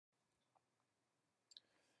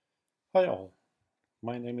Hi all,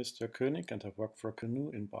 my name is Dirk König and I work for Canoe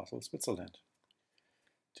in Basel, Switzerland.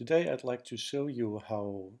 Today I'd like to show you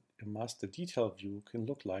how a master detail view can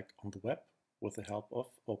look like on the web with the help of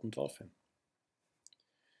OpenDolphin.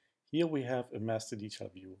 Here we have a master detail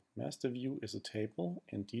view. Master view is a table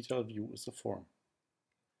and detail view is a form.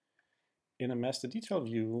 In a master detail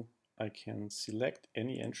view, I can select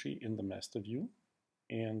any entry in the master view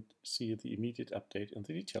and see the immediate update in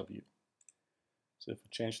the detail view. So if I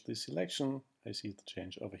change the selection, I see the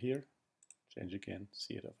change over here, change again,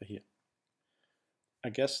 see it over here.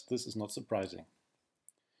 I guess this is not surprising.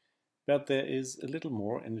 But there is a little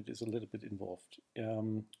more and it is a little bit involved.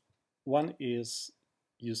 One is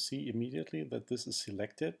you see immediately that this is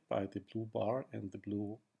selected by the blue bar and the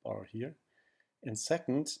blue bar here. And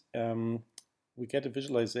second, we get a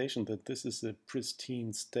visualization that this is a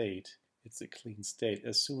pristine state. It's a clean state.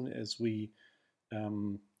 As soon as we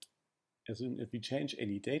change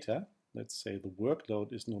any data, let's say the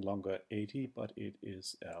workload is no longer 80, but it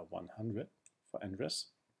is 100 for address.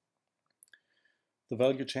 The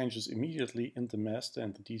value changes immediately in the master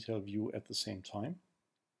and the detail view at the same time,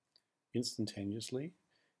 instantaneously.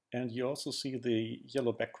 And you also see the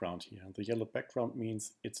yellow background here. The yellow background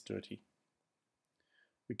means it's dirty.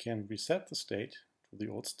 We can reset the state to the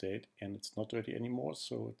old state and it's not dirty anymore,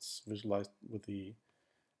 so it's visualized with the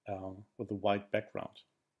white background.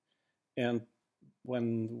 And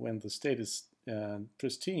when the state is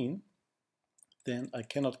pristine, then I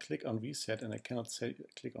cannot click on reset and I cannot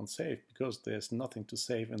click on save because there's nothing to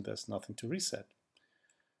save and there's nothing to reset.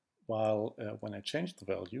 While when I change the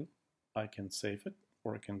value, I can save it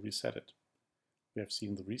or I can reset it. We have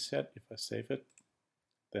seen the reset. If I save it,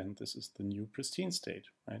 then this is the new pristine state,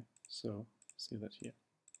 right? So see that here.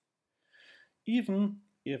 Even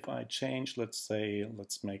if I change, let's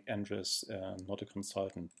make Andres not a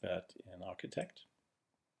consultant but an architect,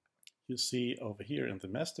 you see over here in the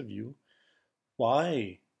master view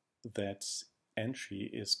why that entry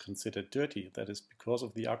is considered dirty. That is because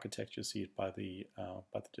of the architect. You see it by the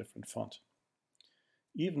different font.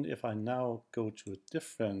 Even if I now go to a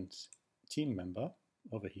different team member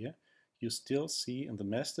over here, you still see in the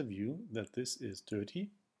master view that this is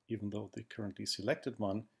dirty, even though the currently selected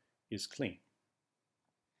one is clean.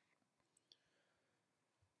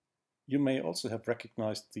 You may also have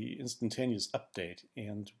recognized the instantaneous update,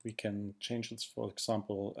 and we can change this. For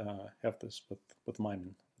example, have this with my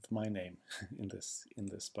name in this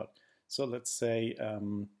spot. So let's say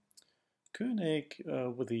König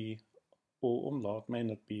with the O umlaut may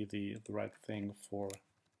not be the right thing for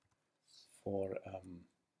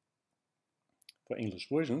English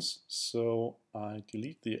versions. So I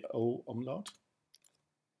delete the O umlaut,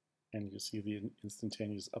 and you see the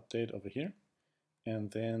instantaneous update over here.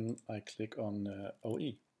 And then I click on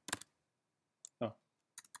OE. Oh,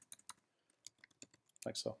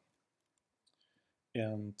 like so.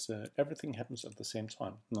 And everything happens at the same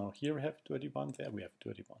time. Now here we have 31, there we have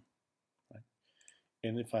 31. Right?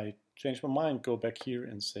 And if I change my mind, go back here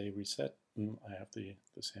and say reset, I have the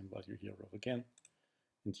same value here over again.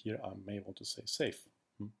 And here I may want to say save,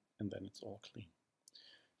 and then it's all clean.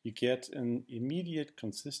 You get an immediate,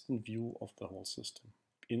 consistent view of the whole system,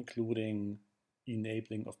 including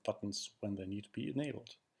enabling of buttons when they need to be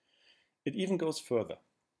enabled. It even goes further.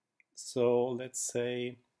 So let's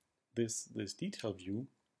say this detail view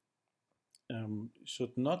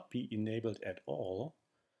should not be enabled at all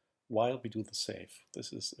while we do the save.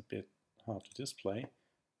 This is a bit hard to display,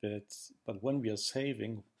 but when we are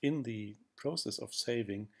saving, in the process of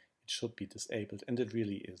saving, it should be disabled, and it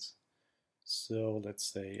really is. So let's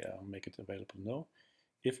say make it available now.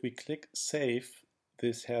 If we click save,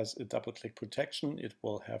 this has a double-click protection. It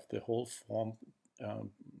will have the whole form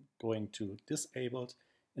going to disabled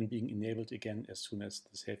and being enabled again as soon as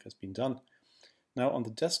the save has been done. Now on the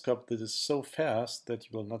desktop, this is so fast that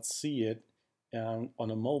you will not see it on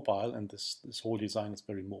a mobile, and this whole design is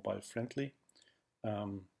very mobile friendly.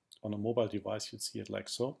 On a mobile device, you'd see it like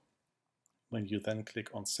so. When you then click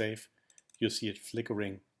on save, you see it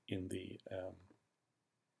flickering in the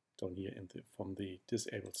down here from the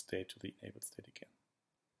disabled state to the enabled state again.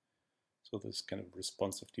 So this kind of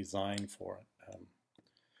responsive design for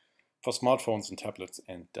smartphones and tablets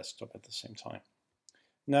and desktop at the same time.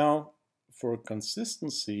 Now, for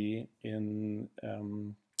consistency in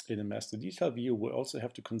a master detail view, we also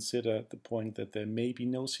have to consider the point that there may be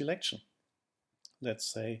no selection. Let's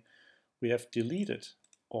say we have deleted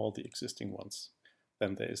all the existing ones,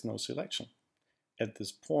 then there is no selection. At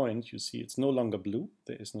this point, you see it's no longer blue,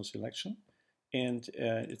 there is no selection. And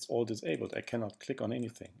it's all disabled. I cannot click on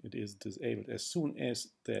anything. It is disabled. As soon as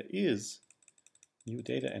there is new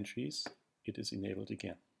data entries, it is enabled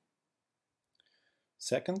again.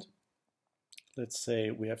 Second, let's say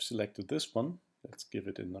we have selected this one. Let's give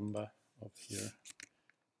it a number of here.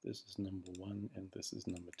 This is number 1 and this is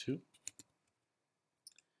number 2.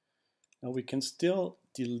 Now we can still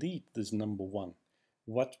delete this number 1.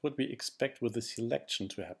 What would we expect with the selection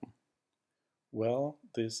to happen? Well,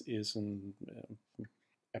 this is an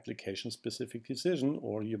application-specific decision,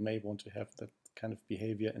 or you may want to have that kind of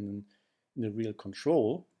behavior in a real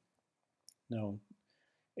control. Now,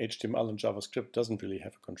 HTML and JavaScript doesn't really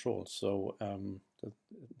have a control, so it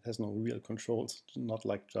has no real controls, not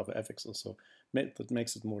like JavaFX or so. That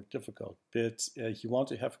makes it more difficult. But you want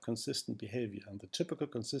to have consistent behavior, and the typical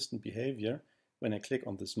consistent behavior when I click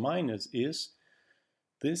on this minus is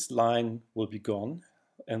this line will be gone,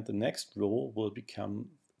 and the next row will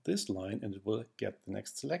become this line, and it will get the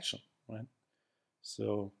next selection, right?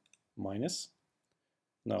 So minus.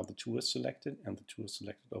 Now the 2 is selected, and the 2 is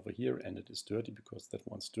selected over here, and it is dirty because that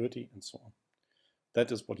one's dirty, and so on.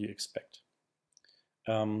 That is what you expect.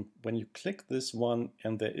 When you click this one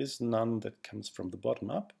and there is none that comes from the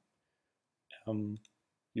bottom up,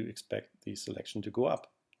 you expect the selection to go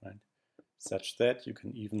up, right? Such that you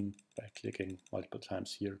can even, by clicking multiple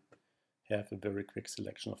times here, have a very quick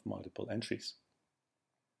selection of multiple entries.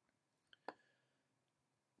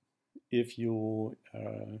 If you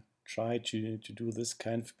try to do this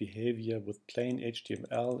kind of behavior with plain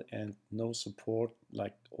HTML and no support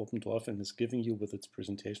like OpenDolphin is giving you with its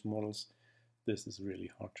presentation models, this is really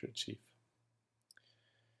hard to achieve.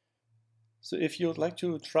 So if you would like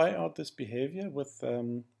to try out this behavior with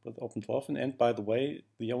OpenDolphin, and by the way,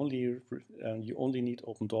 you only need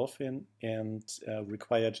OpenDolphin and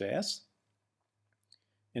require.js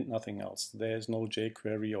and nothing else. There is no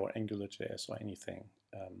jQuery or AngularJS or anything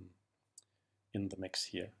in the mix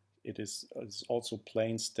here. It's also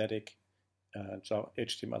plain static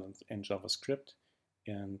HTML and JavaScript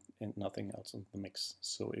and nothing else in the mix.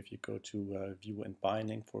 So if you go to view and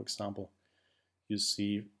binding, for example, you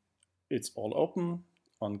see it's all open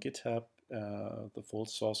on GitHub, the full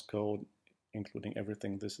source code, including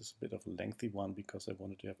everything. This is a bit of a lengthy one because I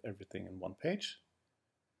wanted to have everything in one page.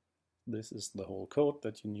 This is the whole code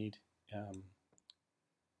that you need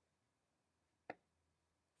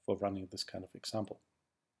for running this kind of example.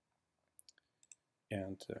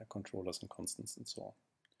 And controllers and constants and so on.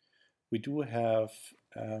 We do have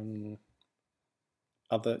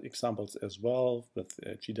other examples as well with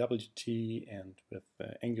GWT and with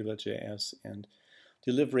AngularJS, and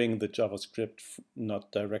delivering the JavaScript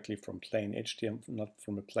not directly from plain HTML, not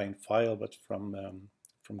from a plain file, but from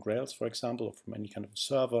Grails, for example, or from any kind of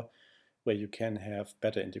server where you can have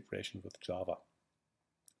better integration with Java.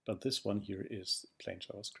 But this one here is plain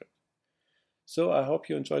JavaScript. So I hope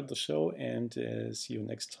you enjoyed the show, and see you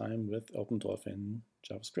next time with OpenDolphin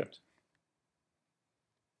JavaScript.